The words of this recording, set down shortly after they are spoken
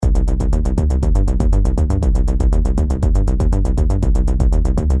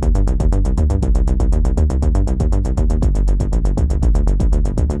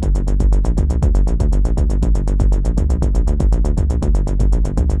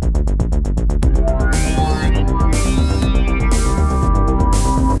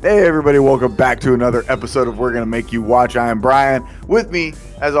Hey everybody, welcome back to another episode of We're Gonna Make You Watch. I am Brian. With me,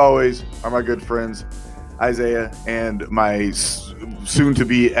 as always, are my good friends Isaiah and my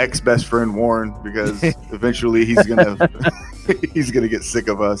soon-to-be ex-best friend Warren, because eventually he's gonna get sick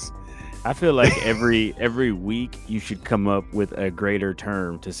of us. I feel like every week you should come up with a greater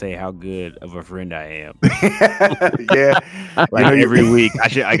term to say how good of a friend I am. Yeah, like every week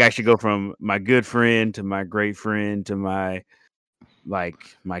I should go from my good friend to my great friend to my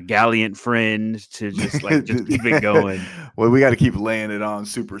gallant friend to just keep it going. Well, we got to keep laying it on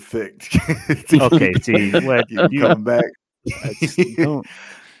super thick. Okay, see what you coming back.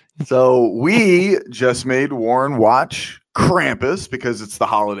 So we just made Warren watch Krampus because it's the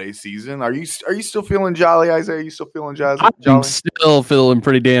holiday season. Are you still feeling jolly, Isaiah? Are you still feeling jolly? I'm still feeling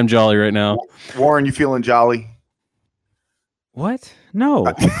pretty damn jolly right now. Warren, you feeling jolly? What? No.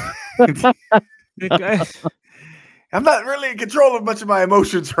 I'm not really in control of much of my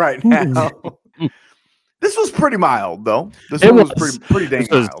emotions right now. This was pretty mild, though. This was pretty dang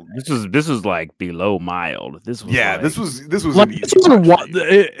mild. This was like below mild. This was an easy watch.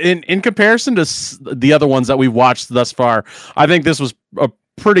 In comparison to the other ones that we've watched thus far. I think this was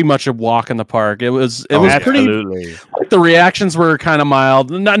pretty much a walk in the park. It was absolutely. Pretty. Like, the reactions were kind of mild.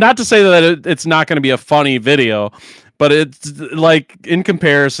 Not to say that it's not going to be a funny video, but it's like in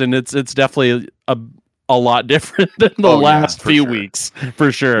comparison, it's definitely a lot different than the last few weeks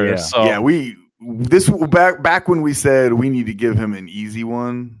for sure. Yeah. So back when we said we need to give him an easy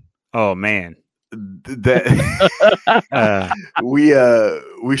one. Oh man, that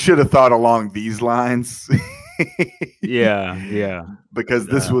we should have thought along these lines. yeah. Because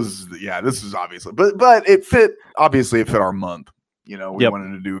this was obviously, but it fit our month. You know, we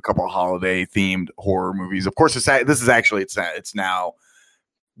wanted to do a couple of holiday themed horror movies. Of course, it's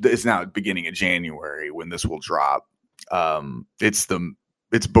now beginning of January when this will drop. It's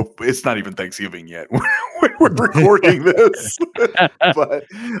not even Thanksgiving yet when we're recording this,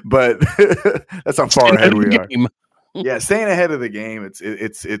 but that's how far ahead we are. Yeah, staying ahead of the game.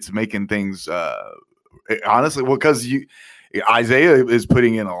 It's making things honestly. Well, because Isaiah is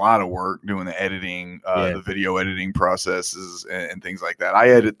putting in a lot of work doing the editing, the video editing processes and things like that. I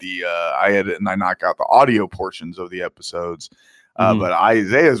edit and I knock out the audio portions of the episodes. But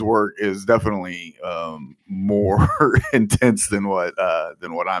Isaiah's work is definitely more intense than what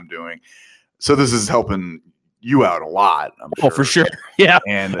I'm doing. So this is helping you out a lot. I'm sure. Oh, for sure. Yeah.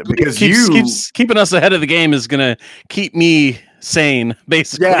 And because keeping us ahead of the game is going to keep me sane,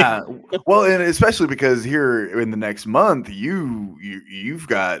 basically. Yeah. Well, and especially because here in the next month, you've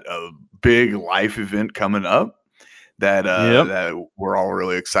got a big life event coming up that we're all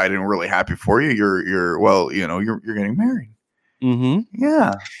really excited and really happy for you. You're getting married. Mm-hmm.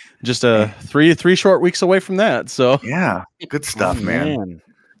 Yeah, just three short weeks away from that. So yeah, good stuff, man.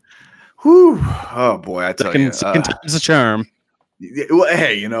 Whew. Oh boy, I tell you, second time's a charm. Well,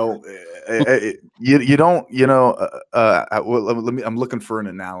 hey, you don't. I'm looking for an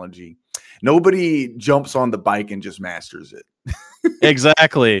analogy. Nobody jumps on the bike and just masters it.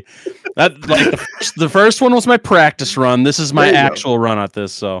 Exactly. That the first one was my practice run. This is my actual run at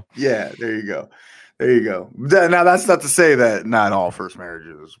this. So yeah, there you go. There you go. Now, that's not to say that not all first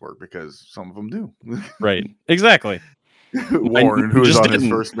marriages work, because some of them do. Right. Exactly. Warren, who is on his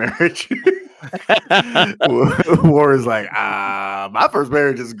first marriage. Warren's like, my first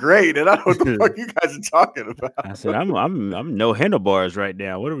marriage is great, and I don't know what the fuck you guys are talking about. I said, I'm no handlebars right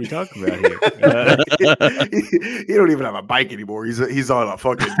now. What are we talking about here? He don't even have a bike anymore. He's on a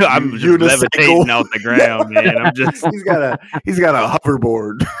fucking. I'm just levitating off the ground, man. I'm just. He's got a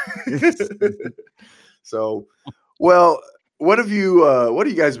hoverboard. So, well, what have you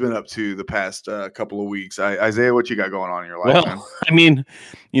guys been up to the past couple of weeks? Isaiah, what you got going on in your life? Well, I mean,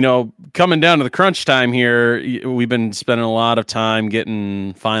 coming down to the crunch time here, we've been spending a lot of time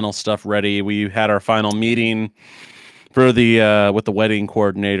getting final stuff ready. We had our final meeting for the with the wedding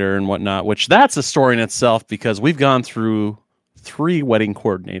coordinator and whatnot, which that's a story in itself, because we've gone through 3 wedding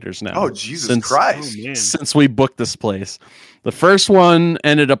coordinators now. Oh, Jesus Christ. Since we booked this place. The first one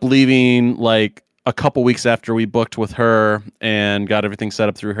ended up leaving like a couple weeks after we booked with her and got everything set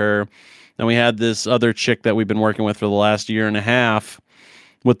up through her. Then we had this other chick that we've been working with for the last year and a half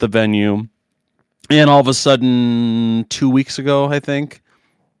with the venue. And all of a sudden, 2 weeks ago, I think,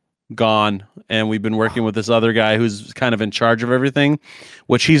 gone. And we've been working with this other guy who's kind of in charge of everything,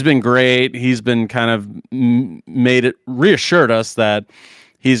 which he's been great. He's been kind of reassured us that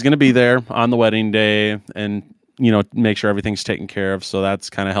he's going to be there on the wedding day and make sure everything's taken care of. So that's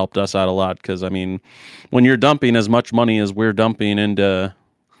kind of helped us out a lot, because, I mean, when you're dumping as much money as we're dumping into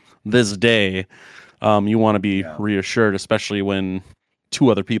this day, you want to be reassured, especially when 2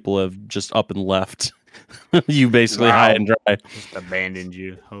 other people have just up and left you basically high and dry. Just abandoned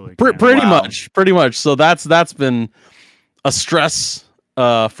you. Pretty much. So that's been a stress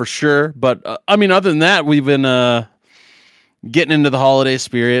for sure. But I mean, other than that, we've been getting into the holiday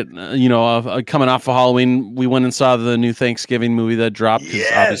spirit. Coming off of Halloween, we went and saw the new Thanksgiving movie that dropped.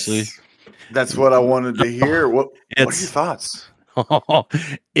 Yes, obviously, that's what I wanted to hear. What are your thoughts?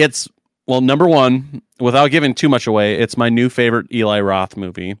 It's number one, without giving too much away, it's my new favorite Eli Roth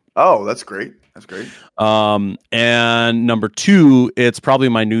movie. Oh, that's great. That's great. And number 2, it's probably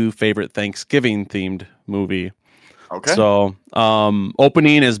my new favorite Thanksgiving themed movie. Okay. So,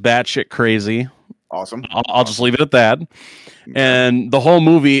 opening is batshit crazy. Awesome. I'll just leave it at that. And the whole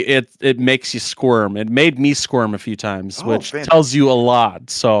movie, it makes you squirm. It made me squirm a few times, which tells you a lot.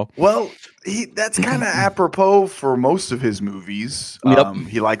 So, well, that's kind of apropos for most of his movies. Yep.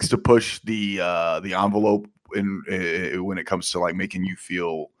 He likes to push the envelope when it comes to like making you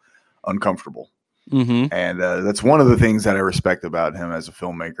feel uncomfortable. Mm-hmm. And that's one of the things that I respect about him as a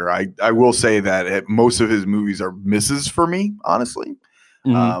filmmaker. I will say that most of his movies are misses for me, honestly.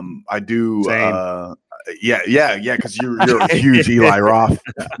 Mm-hmm. I do. Same. Yeah. Because you're a huge Eli Roth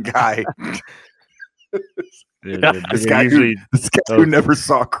guy. This guy who never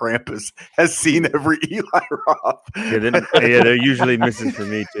saw Krampus has seen every Eli Roth. They're usually misses for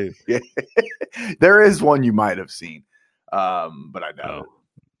me too. Yeah. There is one you might have seen, but I doubt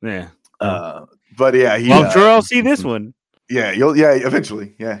it. Yeah. But yeah, I'm sure I'll see this one. Yeah,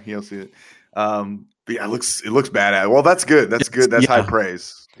 eventually. Yeah, you'll see it. But yeah, it looks badass. Well, that's good. That's good. That's high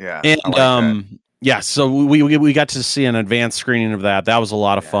praise. Yeah. And like yeah, so we got to see an advanced screening of that. That was a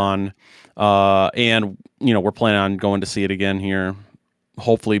lot of fun. And we're planning on going to see it again here,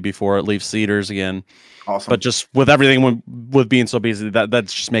 hopefully before it leaves theaters again. Awesome. But just with everything with being so busy,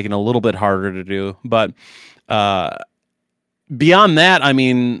 that's just making it a little bit harder to do. But beyond that, I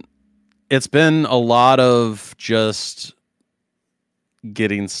mean, it's been a lot of just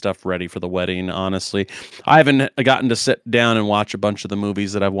getting stuff ready for the wedding. Honestly, I haven't gotten to sit down and watch a bunch of the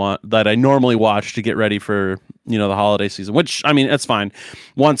movies that I normally watch to get ready for the holiday season. Which, I mean, it's fine.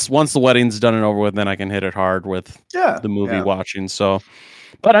 Once the wedding's done and over with, then I can hit it hard with the movie watching. So,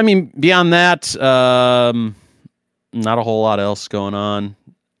 but I mean, beyond that, not a whole lot else going on.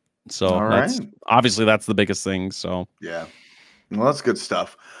 So obviously that's the biggest thing. So yeah, well, that's good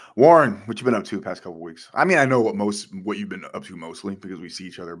stuff. Warren, what you been up to the past couple of weeks? I mean, I know what you've been up to mostly because we see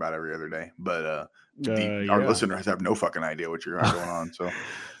each other about every other day. But our listeners have no fucking idea what you're going on. So,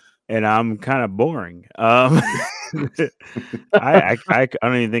 and I'm kind of boring. I don't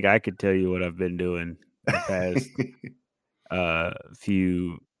even think I could tell you what I've been doing the past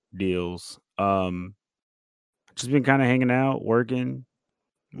few deals. Just been kind of hanging out, working,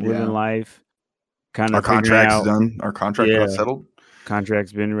 living life. Kind of our contract's done. Our contract got settled.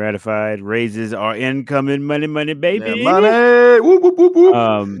 Contract's been ratified. Raises are incoming. Money, baby. Yeah, money. Whoop, whoop, whoop,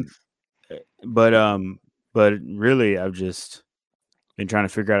 whoop. But really, I've just been trying to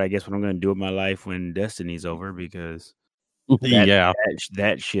figure out, I guess, what I'm going to do with my life when Destiny's over, because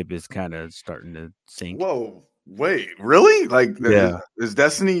that ship is kind of starting to sink. Whoa, wait, really? Like, is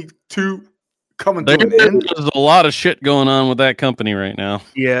Destiny 2 coming to an end? There's a lot of shit going on with that company right now.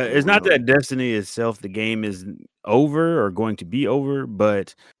 Yeah, it's not that Destiny itself, the game is over or going to be over,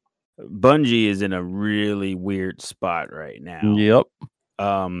 but Bungie is in a really weird spot right now. Yep.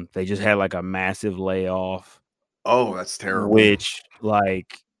 They just had like a massive layoff. Oh, that's terrible. Which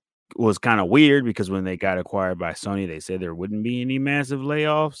was kind of weird because when they got acquired by Sony, they said there wouldn't be any massive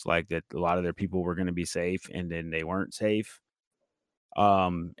layoffs, like that a lot of their people were going to be safe, and then they weren't safe.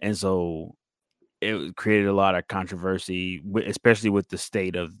 And so it created a lot of controversy, especially with the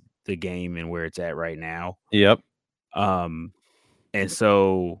state of the game and where it's at right now. Yep. And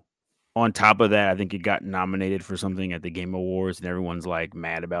so on top of that, I think it got nominated for something at the Game Awards, and everyone's like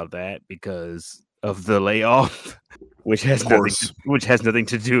mad about that because of the layoff, which has nothing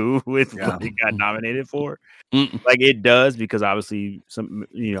to do with what it got nominated for. Like it does, because obviously I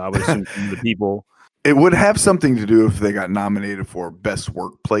would assume some of the people. It would have something to do if they got nominated for Best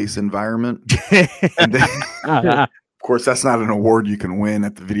Workplace Environment. And then, of course, that's not an award you can win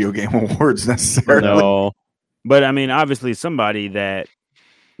at the Video Game Awards necessarily. No. But I mean, obviously, somebody that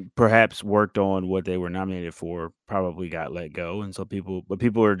perhaps worked on what they were nominated for probably got let go, and so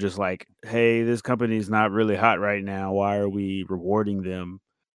people are just like, "Hey, this company's not really hot right now. Why are we rewarding them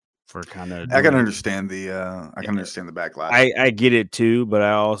for kind of?" I can understand the backlash. I get it too, but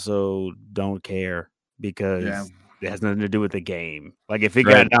I also don't care because it has nothing to do with the game. Like if it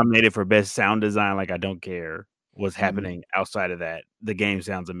got nominated for best sound design, like I don't care what's happening outside of that. The game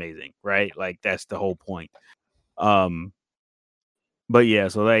sounds amazing, right? Like that's the whole point. But yeah,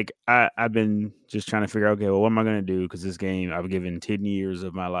 so like I've been just trying to figure out, okay, well, what am I gonna do? Because this game, I've given 10 years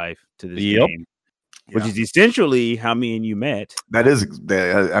of my life to this game, which is essentially how me and you met. That is,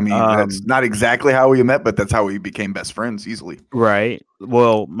 I mean, that's not exactly how we met, but that's how we became best friends easily. Right.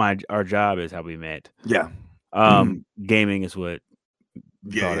 Well, our job is how we met. Yeah. Gaming is what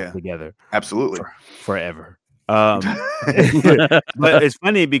brought us together. Absolutely. Forever. But it's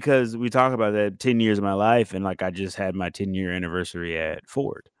funny because we talk about that 10 years of my life, and like I just had my 10-year anniversary at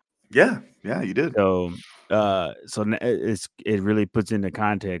Ford. Yeah, you did. So it really puts into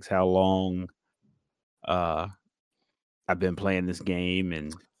context how long I've been playing this game,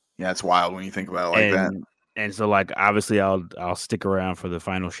 and yeah, it's wild when you think about it like that. And so like obviously I'll stick around for the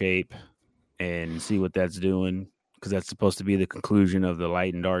final shape and see what that's doing, because that's supposed to be the conclusion of the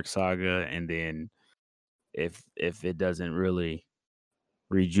Light and Dark saga, and then if it doesn't really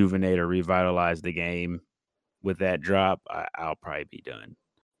rejuvenate or revitalize the game with that drop, I'll probably be done.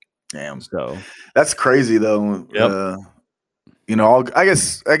 Damn. So that's crazy though. Yep. I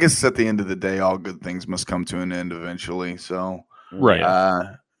guess at the end of the day, all good things must come to an end eventually. So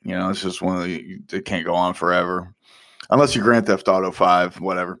right. It's just one of it can't go on forever. Unless you Grand Theft Auto 5,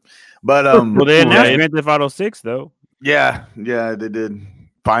 whatever. But well, they announced Grand Theft Auto 6 though. Yeah, they did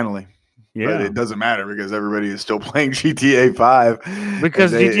finally. Yeah, but it doesn't matter because everybody is still playing GTA 5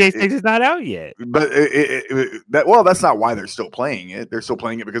 because GTA 6 is not out yet. But that's not why they're still playing it. They're still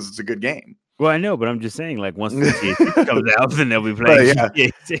playing it because it's a good game. Well, I know, but I'm just saying, like, once GTA 6 comes out, then they'll be playing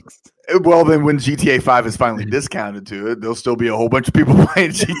GTA 6. Well, then when GTA 5 is finally discounted to it, there'll still be a whole bunch of people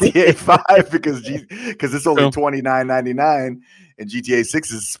playing GTA 5 because it's only $29.99 and GTA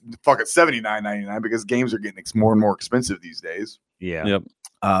 6 is fucking $79.99 because games are getting more and more expensive these days. Yeah. Yep.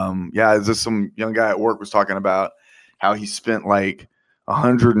 Is this some young guy at work was talking about how he spent like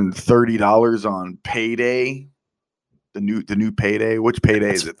 $130 on Payday. The new Payday. Which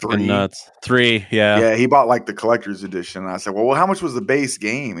Payday is it? 3? Nuts. 3, yeah. Yeah, he bought like the collector's edition. And I said, well, how much was the base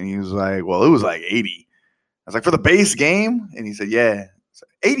game? And he was like, well, it was like 80. I was like, for the base game? And he said, yeah.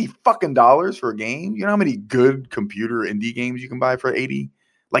 $80 fucking dollars for a game? You know how many good computer indie games you can buy for 80?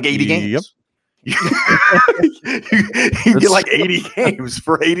 Like 80 games. Yep. You get like 80 games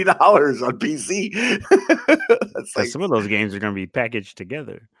for $80 on PC. That's like, some of those games are going to be packaged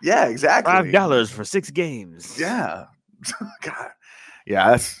together. Yeah, exactly. $5 for 6 games. Yeah. God.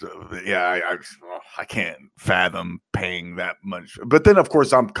 Yeah, I can't fathom paying that much. But then, of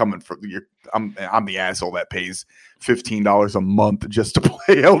course, I'm coming from I'm the asshole that pays $15 a month just to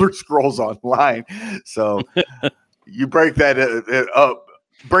play Elder Scrolls Online. So you break that up.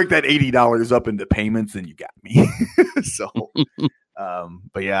 Break that $80 up into payments, and you got me. So,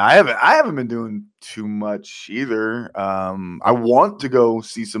 but yeah, I haven't been doing too much either. I want to go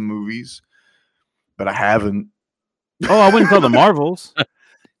see some movies, but I haven't. Oh, I wouldn't call the Marvels.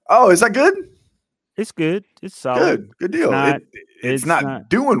 Oh, is that good? It's good. It's solid. Good deal. It's not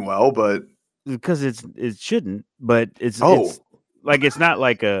doing well, but because it shouldn't. But it's like it's not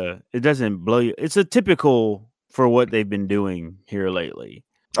like it doesn't blow you. It's a typical for what they've been doing here lately.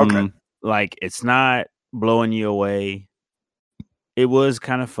 Okay. Like it's not blowing you away. It was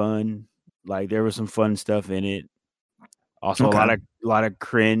kind of fun. Like there was some fun stuff in it. Also a lot of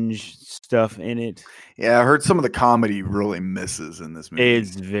cringe stuff in it. Yeah, I heard some of the comedy really misses in this movie.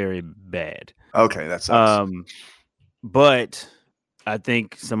 It's very bad. Okay, that sucks. But I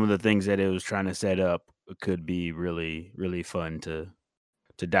think some of the things that it was trying to set up could be really, really fun to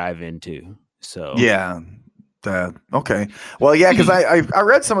dive into. So yeah. Okay. Well, yeah, because I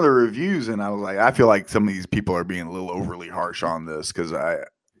read some of the reviews and I was like, I feel like some of these people are being a little overly harsh on this because I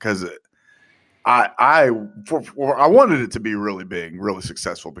wanted it to be really big, really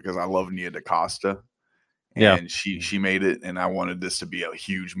successful because I love Nia DaCosta, and she made it, and I wanted this to be a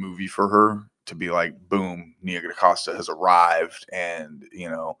huge movie for her to be like, boom, Nia DaCosta has arrived, and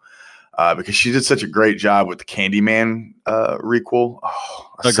because she did such a great job with the Candyman requel. Oh,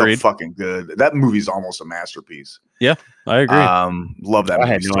 so fucking good. That movie's almost a masterpiece. Yeah, I agree. Love that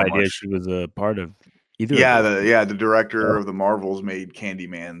movie. I had no idea much. She was a part of either. Yeah, the director of the Marvels made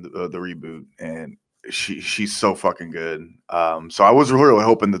Candyman, the reboot, and she's so fucking good. So I was really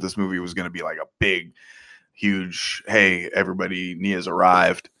hoping that this movie was going to be like a big, huge, hey, everybody, Nia's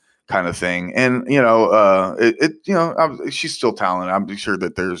arrived kind of thing. And she's still talented. I'm sure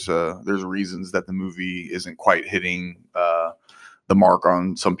that there's reasons that the movie isn't quite hitting the mark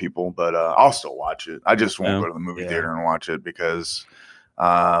on some people, but I'll still watch it. I just won't go to the movie theater and watch it because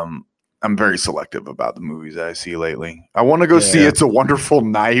I'm very selective about the movies that I see lately. I want to go see It's a Wonderful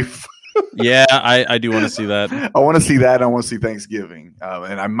Knife. Yeah, I do want to see that. I want to see that. I want to see Thanksgiving,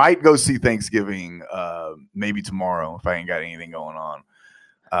 and I might go see Thanksgiving maybe tomorrow if I ain't got anything going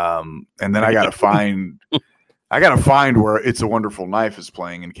on. And then I gotta find where It's a Wonderful Knife is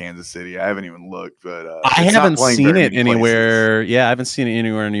playing in Kansas City. I haven't even looked, but I haven't seen it anywhere. Places. Yeah, I haven't seen it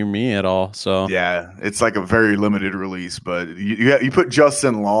anywhere near me at all. So yeah, it's like a very limited release. But you put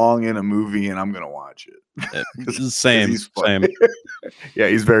Justin Long in a movie, and I'm gonna watch it. Same. Yeah,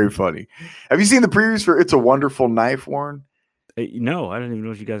 he's very funny. Have you seen the previews for It's a Wonderful Knife, Warren? No, I don't even know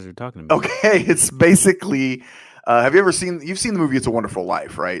what you guys are talking about. Okay, it's basically. Have you ever seen? You've seen the movie It's a Wonderful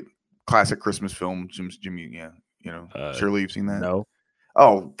Life, right? Classic Christmas film. Jimmy, yeah, surely you've seen that. No.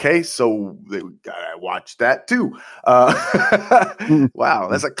 Oh, okay, so I watched that too. Wow,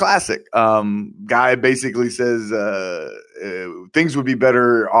 that's a classic. Guy basically says things would be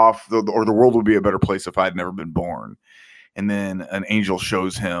better off, or the world would be a better place if I'd never been born. And then an angel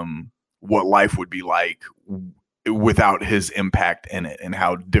shows him what life would be like without his impact in it, and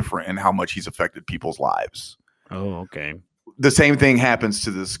how different and how much he's affected people's lives. Oh, okay. The same thing happens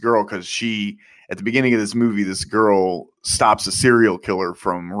to this girl because at the beginning of this movie, this girl stops a serial killer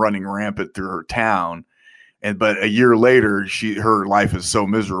from running rampant through her town. But a year later, her life is so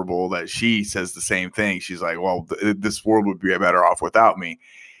miserable that she says the same thing. She's like, well, this world would be better off without me.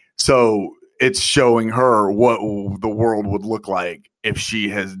 So it's showing her what the world would look like if she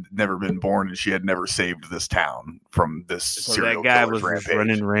has never been born and she had never saved this town from this serial that guy killer's was rampage.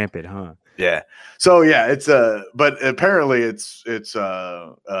 Running rampant, huh? Yeah. So yeah, it's but apparently it's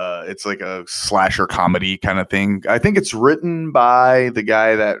like a slasher comedy kind of thing. I think it's written by the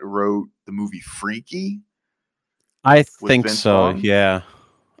guy that wrote the movie Freaky. I think so. Yeah.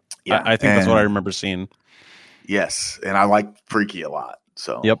 I think that's what I remember seeing. Yes, and I like Freaky a lot.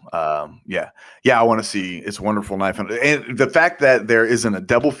 So yep. Yeah. I want to see It's a Wonderful Knife, and the fact that there isn't a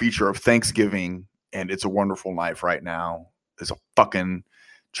double feature of Thanksgiving and It's a Wonderful Knife right now is a fucking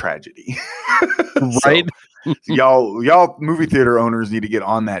tragedy. Right. So, y'all movie theater owners need to get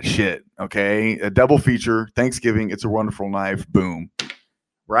on that shit. Okay, a double feature, Thanksgiving, It's a Wonderful Knife, boom.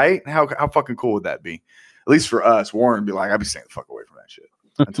 Right? How fucking cool would that be? At least for us, Warren would be like, I'd be staying the fuck away from that shit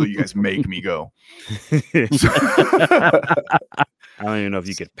until you guys make me go. I don't even know if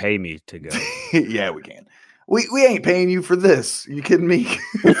you could pay me to go. Yeah, we can. We ain't paying you for this. You kidding me?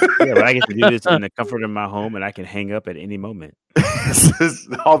 Yeah, but I get to do this in the comfort of my home, and I can hang up at any moment.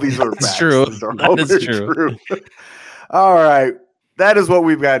 All these are facts. That's true. That is true. All right. That is what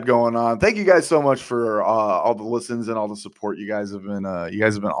we've got going on. Thank you guys so much for all the listens and all the support. You guys have been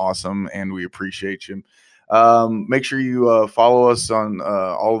awesome, and we appreciate you. Make sure you follow us on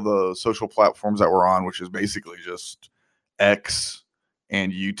all the social platforms that we're on, which is basically just X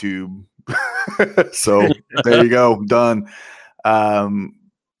and YouTube. So there you go. Done.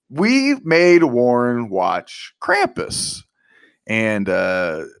 We made Warren watch Krampus, and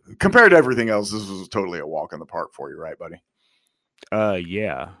compared to everything else, this was totally a walk in the park for you, right, buddy?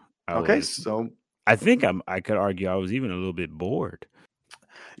 Yeah. So I think I could argue I was even a little bit bored.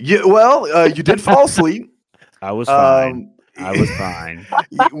 Yeah, well, you did fall asleep. I was fine. I was fine.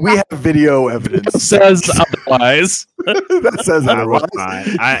 We have video evidence. Says otherwise. That says otherwise.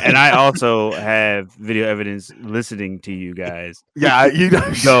 I also have video evidence listening to you guys. Yeah, you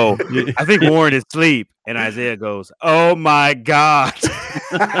know. So I think Warren is asleep, and Isaiah goes, "Oh my God!"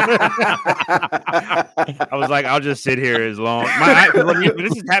 I was like, "I'll just sit here as long." When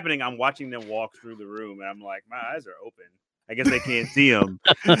this is happening, I'm watching them walk through the room, and I'm like, my eyes are open. I guess they can't see them.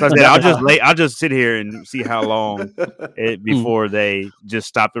 So I said, I'll just sit here and see how long before they just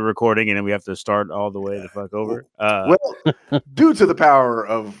stop the recording, and then we have to start all the way the fuck over. Well, due to the power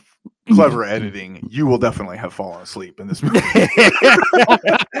of clever editing, you will definitely have fallen asleep in this movie.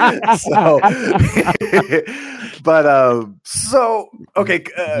 Okay.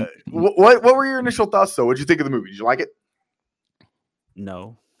 What were your initial thoughts though? What'd you think of the movie? Did you like it?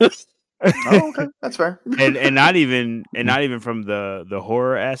 No. Oh, okay, that's fair. and not even from the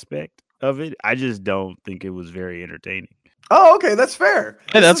horror aspect of it. I just don't think it was very entertaining. Oh, okay, that's fair.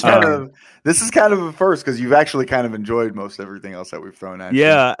 Hey, that's fair. This is kind of a first because you've actually kind of enjoyed most everything else that we've thrown at you.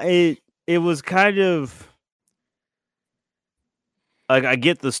 Yeah, it was kind of like, I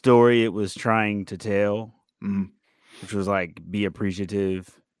get the story it was trying to tell, which was like, be appreciative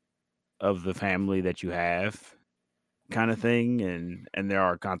of the family that you have, kind of thing, and there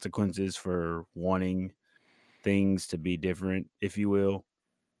are consequences for wanting things to be different, if you will.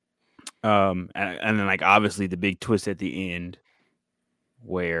 And then, like, obviously the big twist at the end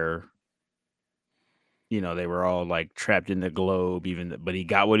where, you know, they were all like trapped in the globe, but he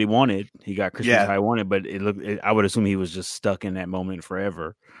got what he wanted. He got Christmas how he wanted, but I would assume he was just stuck in that moment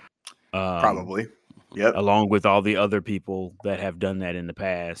forever. Probably. Yep. Along with all the other people that have done that in the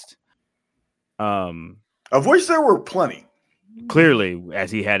past. Of which there were plenty. Clearly,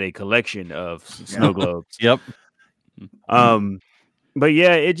 as he had a collection of snow globes. Yep. But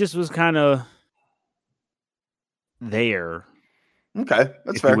yeah, it just was kind of there. Okay,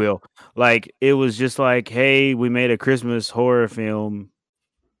 that's fair. You will. Like, it was just like, hey, we made a Christmas horror film.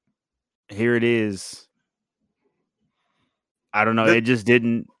 Here it is. I don't know. It just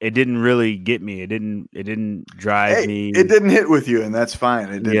didn't really get me. It didn't drive me. It didn't hit with you, and that's fine.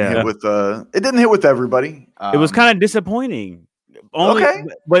 It didn't hit with it didn't hit with everybody. It was kind of disappointing.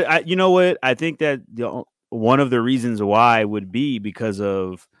 But you know what? I think that one of the reasons why would be because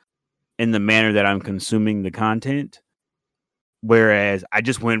of in the manner that I'm consuming the content. Whereas I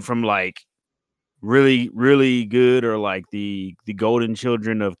just went from like really, really good or like the golden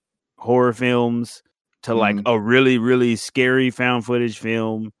children of horror films to like a really, really scary found footage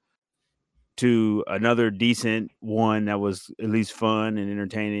film to another decent one that was at least fun and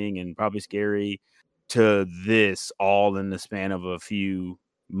entertaining and probably scary to this all in the span of a few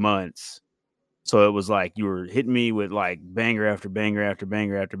months. So it was like you were hitting me with like banger after banger after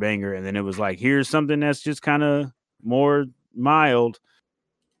banger after banger. And then it was like, here's something that's just kind of more mild.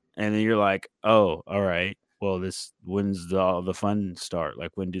 And then you're like, oh, all right. Well, when's the fun start?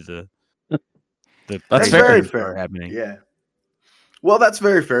 Like, when do the that's very fair start happening? Yeah. Well, that's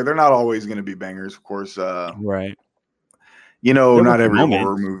very fair. They're not always going to be bangers, of course. Right. You know, not every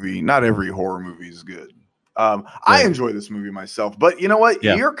horror movie is good. I enjoy this movie myself, but you know what?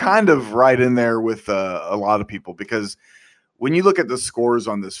 Yeah. You're kind of right in there with a lot of people because when you look at the scores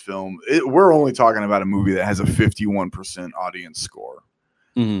on this film, we're only talking about a movie that has a 51% audience score.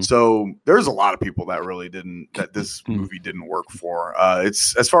 Mm-hmm. So there's a lot of people that really that this movie didn't work for.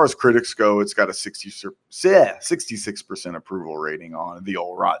 It's as far as critics go, it's got a 66% approval rating on the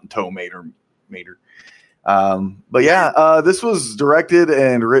old Rotten Tomato meter. But yeah, this was directed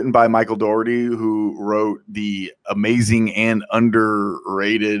and written by Michael Dougherty, who wrote the amazing and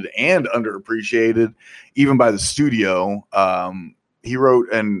underrated and underappreciated, even by the studio. He wrote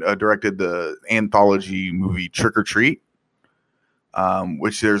and directed the anthology movie Trick or Treat.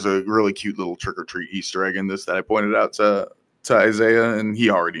 Which there's a really cute little trick or treat Easter egg in this that I pointed out to Isaiah, and he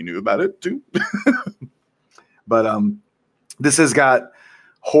already knew about it too. But this has got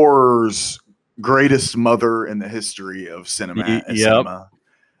horror's greatest mother in the history of cinema.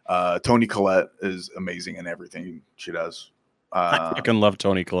 Toni Collette is amazing in everything she does. I fucking love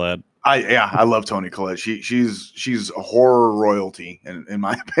Toni Collette. I love Toni Collette. She's a horror royalty in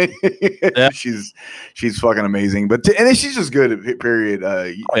my opinion. Yeah. She's fucking amazing. But and she's just good. Period.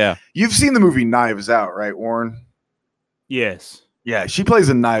 You've seen the movie Knives Out, right, Warren? Yes. Yeah, she plays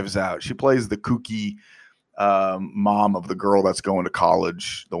in Knives Out. She plays the kooky mom of the girl that's going to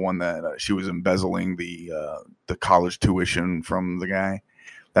college. The one that she was embezzling the college tuition from the guy.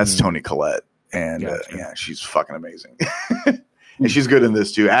 That's Toni Collette, and gotcha. She's fucking amazing. And she's good in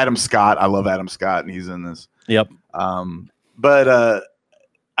this too. Adam Scott, I love Adam Scott, and he's in this. Yep. But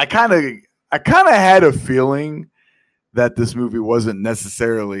I kind of had a feeling that this movie wasn't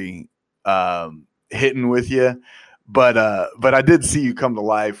necessarily hitting with you, but I did see you come to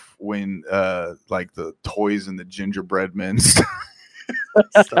life when like the toys and the gingerbread men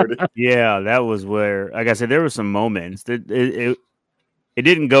started. Yeah, that was where, like I said, there were some moments that it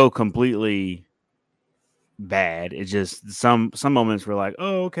didn't go completely bad. It just some moments were like,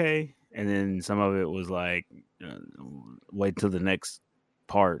 oh, okay, and then some of it was like, wait till the next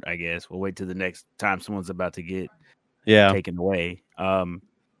part. I guess we'll wait till the next time someone's about to get taken away. I mean,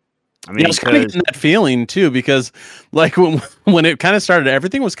 I was kind of getting that feeling too, because like when it kind of started,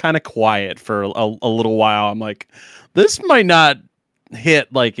 everything was kind of quiet for a little while. I'm like, this might not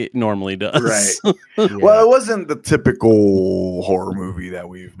hit like it normally does. Right. Yeah. Well, it wasn't the typical horror movie that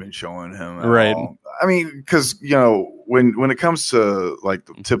we've been showing him at all. I mean, because when it comes to like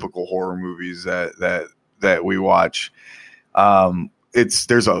the typical horror movies that we watch,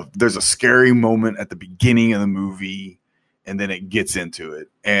 there's a scary moment at the beginning of the movie, and then it gets into it.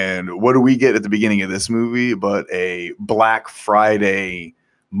 And what do we get at the beginning of this movie but a Black Friday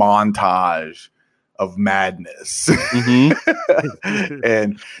montage of madness. Mm-hmm.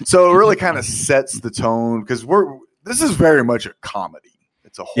 And so it really kind of sets the tone, because this is very much a comedy.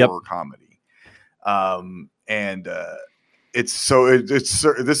 It's a horror comedy. This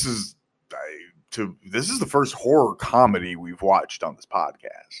is the first horror comedy we've watched on this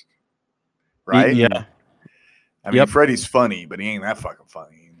podcast. Right? Yeah. I mean, Freddy's funny, but he ain't that fucking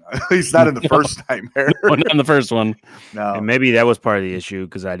funny. At least not in the first nightmare. No, not in the first one. No, And maybe that was part of the issue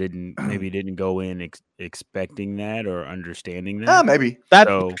because I didn't go in expecting that or understanding that. maybe that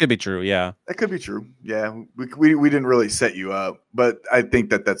could be true. Yeah, that could be true. Yeah, we didn't really set you up, but I think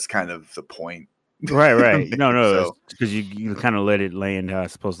that's kind of the point. Right. No, So, because you kind of let it land how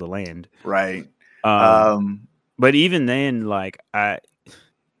it's supposed to land. right. But even then, like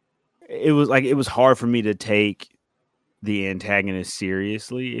it was hard for me to take the antagonist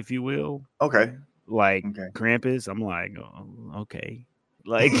seriously, if you will. Okay. Like Krampus, I'm like, oh, okay.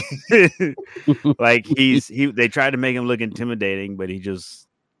 Like, like they tried to make him look intimidating, but he just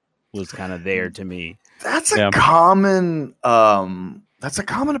was kind of there to me. That's a common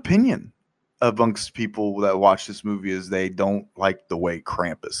opinion amongst people that watch this movie is they don't like the way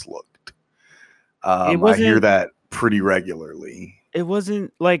Krampus looked. I hear that pretty regularly. It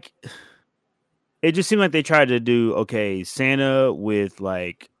wasn't like it just seemed like they tried to do Santa with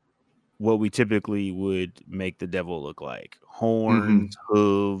like what we typically would make the devil look like: horns,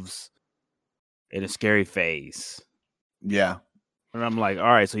 hooves, and a scary face. Yeah, and I'm like, all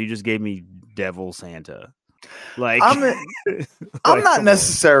right, so you just gave me Devil Santa. Like, I'm not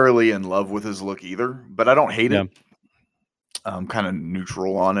necessarily in love with his look either, but I don't hate it. I'm kind of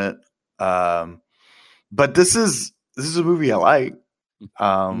neutral on it. But this is a movie I like.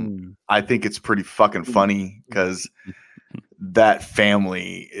 I think it's pretty fucking funny because that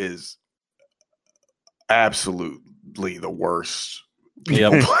family is absolutely the worst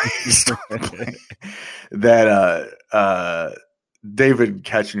place to play. That David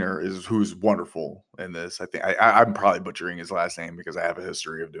Koechner who's wonderful in this. I think I'm probably butchering his last name because I have a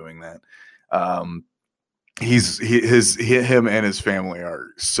history of doing that. Him and his family are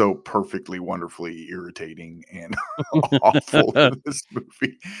so perfectly, wonderfully irritating and awful in this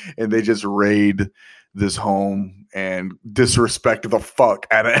movie, and they just raid this home and disrespect the fuck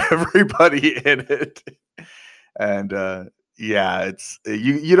out of everybody in it. And it's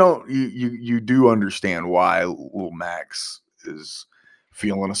you do understand why little Max is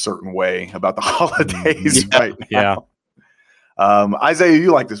feeling a certain way about the holidays right now. Isaiah,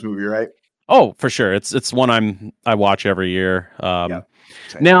 you like this movie, right? Oh, for sure. It's one I watch every year.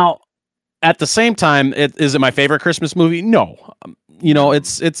 Now, at the same time, is it my favorite Christmas movie? No.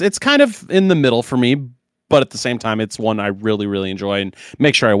 It's kind of in the middle for me, but at the same time, it's one I really, really enjoy and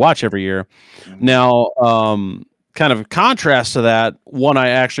make sure I watch every year. Now, kind of contrast to that, one I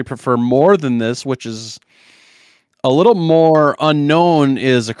actually prefer more than this, which is a little more unknown,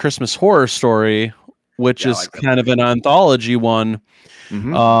 is A Christmas Horror Story, which is like kind of an anthology one.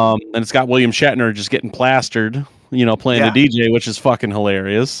 And it's got William Shatner just getting plastered, playing a DJ, which is fucking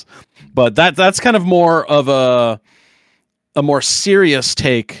hilarious. But that's kind of more of a more serious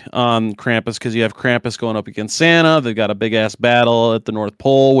take on Krampus, because you have Krampus going up against Santa. They've got a big ass battle at the North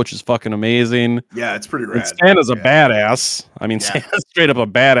Pole, which is fucking amazing. Yeah, it's pretty rad. And Santa's a badass. I mean, Santa's straight up a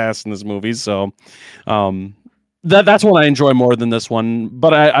badass in this movie. So, that's one I enjoy more than this one,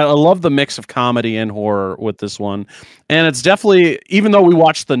 but I love the mix of comedy and horror with this one. And it's definitely, even though we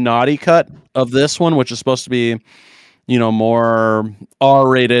watched the naughty cut of this one, which is supposed to be, more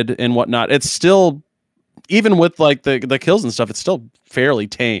R-rated and whatnot, it's still, even with like the kills and stuff, it's still fairly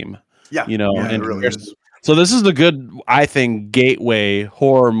tame. Yeah. And it really is. So this is the good, I think, gateway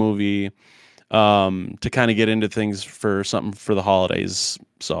horror movie to kind of get into things for something for the holidays.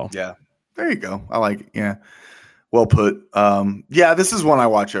 So yeah, there you go. I like it. Yeah. Well put. This is one I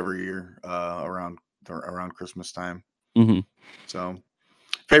watch every year around Christmas time. So,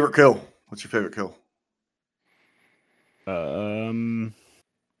 favorite kill. What's your favorite kill?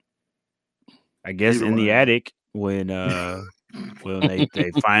 I guess in the attic when they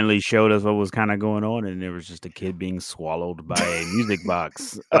finally showed us what was kind of going on, and there was just a kid being swallowed by a music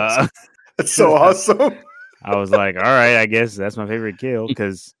box. That's so awesome. I was like, all right, I guess that's my favorite kill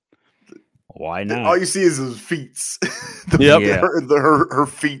because. Why not? All you see is his feet. Her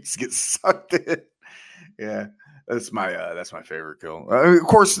feet get sucked in. Yeah, that's my favorite kill. Of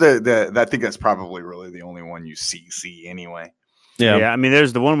course, I think that's probably really the only one you see anyway. Yeah. I mean,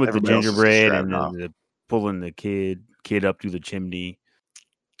 there's the one with the gingerbread and the pulling the kid up through the chimney.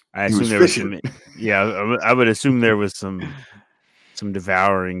 I assume there was some. Yeah, I would assume there was some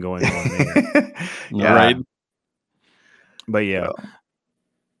devouring going on there. Yeah, right. But yeah.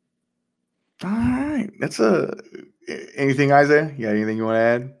 All right. That's anything, Isaiah? You got anything you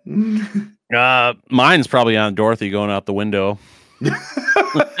want to add? Mine's probably on Dorothy going out the window.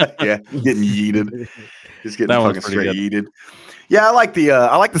 Yeah, getting yeeted. Just getting fucking straight yeeted. Yeah, I like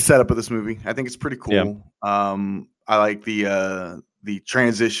the setup of this movie. I think it's pretty cool. Yeah. I like the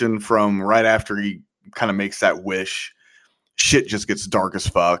transition from right after he kind of makes that wish. shit just gets dark as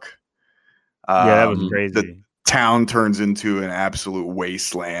fuck. Yeah, that was crazy. The town turns into an absolute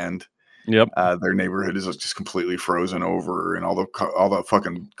wasteland. Yep. Their neighborhood is just completely frozen over, and all the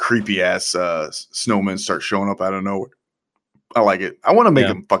fucking creepy ass snowmen start showing up out of nowhere. I like it. I want to make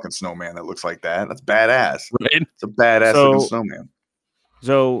a fucking snowman that looks like that. That's badass. Right? It's a badass looking snowman.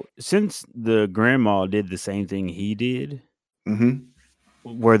 So since the grandma did the same thing he did,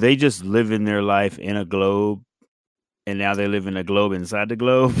 were they just living their life in a globe, and now they live in a globe inside the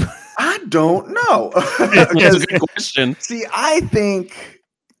globe? I don't know. That's a good question. See, I think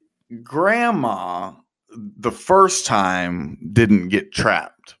grandma the first time didn't get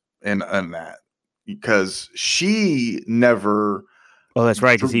trapped in that because she never. Oh, that's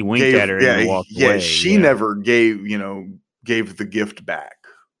right. Because he winked at her and walked away. She never gave the gift back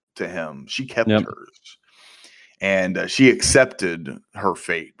to him. She kept hers, and she accepted her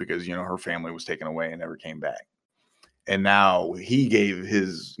fate because her family was taken away and never came back. And now he gave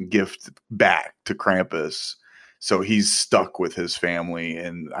his gift back to Krampus. So he's stuck with his family,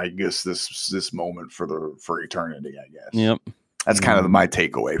 and I guess this moment for eternity. I guess. Yep. That's kind of my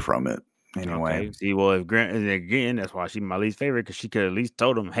takeaway from it. Anyway, okay. See, well, again, that's why she's my least favorite because she could at least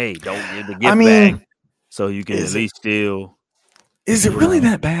told him, "Hey, don't give the gift back," so you can at least still. Is it really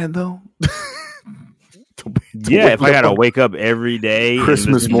that bad though? If I gotta wake up every day,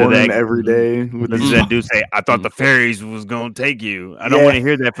 Christmas morning, every day, listen to that dude say, "I thought the fairies was gonna take you." I don't want to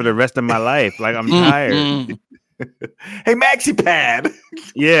hear that for the rest of my life. Like I'm tired. Hey, Maxi Pad.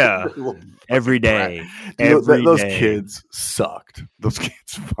 Yeah, every day. Those kids sucked. Those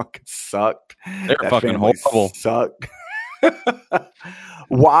kids fucking sucked. They're fucking horrible. Sucked.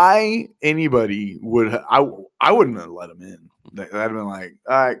 Why anybody would I wouldn't have let them in. I'd have been like,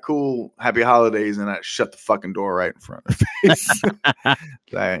 all right, cool, happy holidays, and I'd shut the fucking door right in front of their face.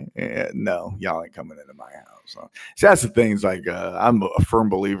 No, y'all ain't coming into my house. So that's the thing. Is like I'm a firm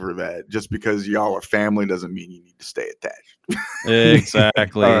believer that just because y'all are family doesn't mean you need to stay attached.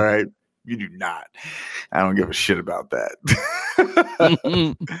 Exactly. All right. You do not. I don't give a shit about that.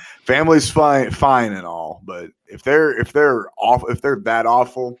 Family's fine and all, but if they're that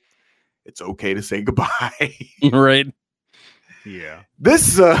awful, it's okay to say goodbye. Right. Yeah.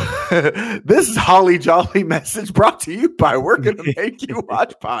 This is Holly Jolly message brought to you by We're Gonna Make You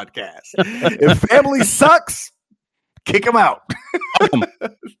Watch podcast. If family sucks, kick them out.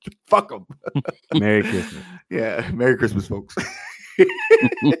 Fuck them. Merry Christmas. Yeah, Merry Christmas, folks.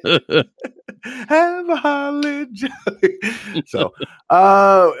 Have a holly jolly. So,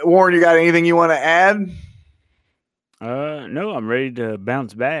 Warren, you got anything you want to add? No, I'm ready to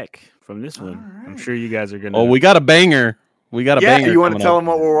bounce back from this one. Right. I'm sure you guys are gonna. Oh, we got a banger. Banger. You want to tell them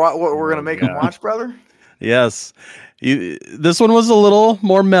what we're gonna make them watch, brother? Yes. This one was a little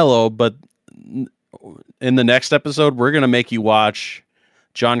more mellow, but in the next episode, we're gonna make you watch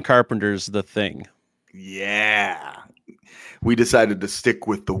John Carpenter's The Thing. Yeah. We decided to stick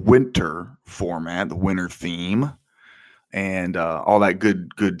with the winter format, the winter theme, and all that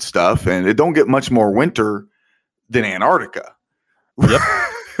good stuff. And it don't get much more winter than Antarctica,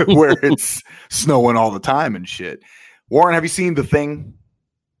 where it's snowing all the time and shit. Warren, have you seen The Thing?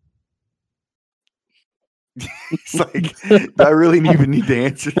 It's like, do I really even need to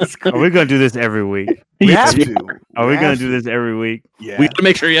answer this question? Are we going to do this every week? We have to. Are we going to do this every week? Yeah. We got to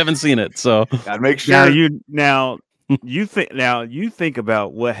make sure you haven't seen it. So gotta make sure. You think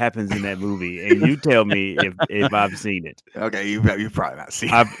about what happens in that movie, and you tell me if I've seen it. Okay, you've probably not seen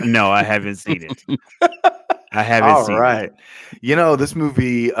it. No, I haven't seen it. I haven't seen it. All right. This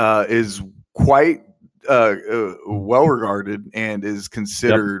movie is quite well regarded and is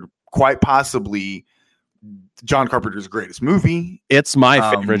considered quite possibly John Carpenter's greatest movie. It's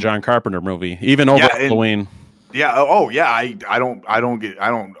my favorite John Carpenter movie, even over Halloween. I don't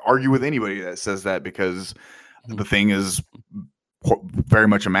argue with anybody that says that because The Thing is very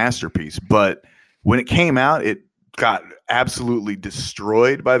much a masterpiece. But when it came out, it got absolutely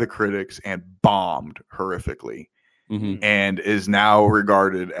destroyed by the critics and bombed horrifically. Mm-hmm. And is now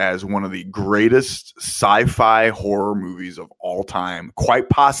regarded as one of the greatest sci-fi horror movies of all time, quite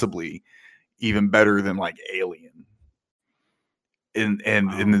possibly even better than like Alien. And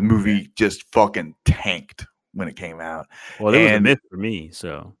the movie just fucking tanked when it came out. Well, it was a myth for me.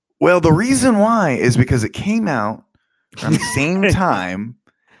 So, well, the reason why is because it came out around the same time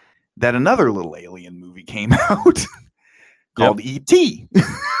that another little alien movie came out called E.T.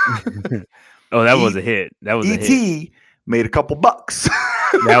 Oh, that was a hit. That was E.T. made a couple bucks.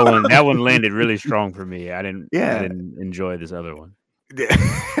 that one landed really strong for me. I didn't enjoy this other one.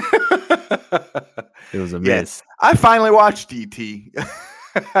 It was a miss. I finally watched E.T.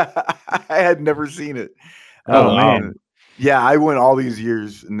 I had never seen it. Oh man. Yeah, I went all these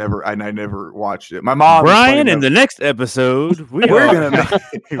years and I never watched it. My mom, Brian, in the next episode, we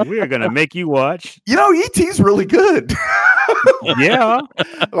are gonna make you watch. E.T.'s really good. Yeah,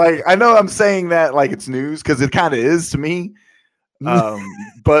 like I know I'm saying that like it's news because it kind of is to me.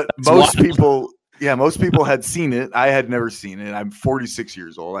 But most people had seen it. I had never seen it. I'm 46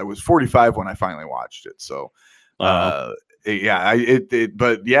 years old. I was 45 when I finally watched it. So, I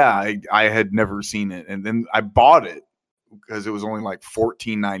had never seen it, and then I bought it because it was only like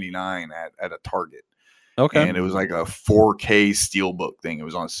 $14.99 at a Target. Okay, and it was like a 4K steelbook thing. It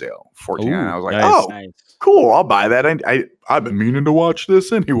was on sale, $14. I was like, nice. Cool, I'll buy that. I've been meaning to watch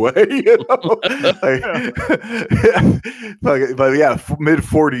this anyway. But yeah, mid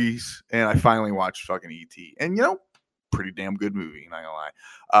 40s, and I finally watched fucking E.T. And pretty damn good movie. Not gonna lie.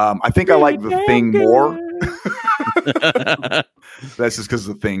 I think I like The Thing more. That's just because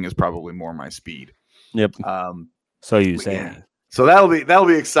The Thing is probably more my speed. Yep. So you say. Yeah. So that'll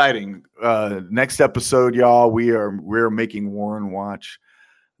be exciting. Next episode, y'all, we're making Warren watch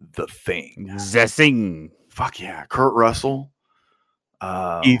The Thing. The Thing. Fuck yeah. Kurt Russell. Who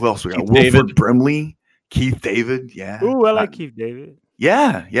else we got? Wilford Brimley. Keith David. Yeah. Ooh, I like Keith David.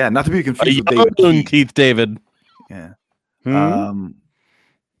 Yeah. Yeah. Not to be confused with David Keith David. Yeah.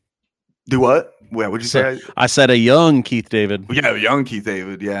 Do what? What'd you say? I said a young Keith David. Yeah, young Keith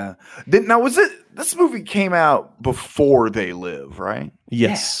David. Yeah. Was it? This movie came out before They Live, right?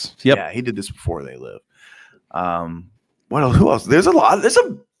 Yes. Yeah. Yep. Yeah, he did this before They Live. What else? Who else? There's a lot.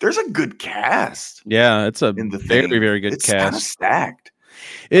 There's a good cast. Yeah, it's a very, very good cast. It's kind of stacked.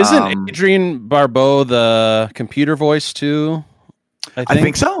 Isn't Adrienne Barbeau the computer voice too? I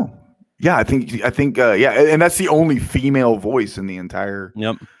think so. Yeah, I think yeah, and that's the only female voice in the entire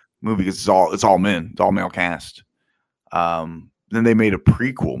movie. It's all men. It's all male cast. Then they made a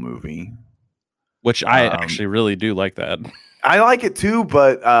prequel movie, which I actually really do like that. I like it too,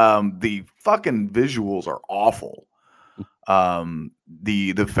 but the fucking visuals are awful.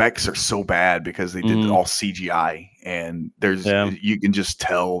 The effects are so bad because they did all CGI, and you can just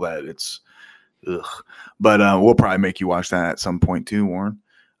tell that it's ugh. But we'll probably make you watch that at some point too, Warren.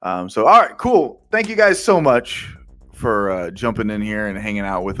 So all right, cool. Thank you guys so much for jumping in here and hanging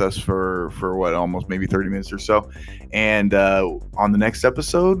out with us for what, almost maybe 30 minutes or so. And on the next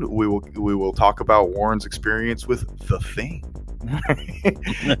episode, we will talk about Warren's experience with The Thing.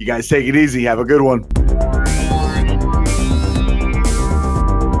 You guys take it easy. Have a good one.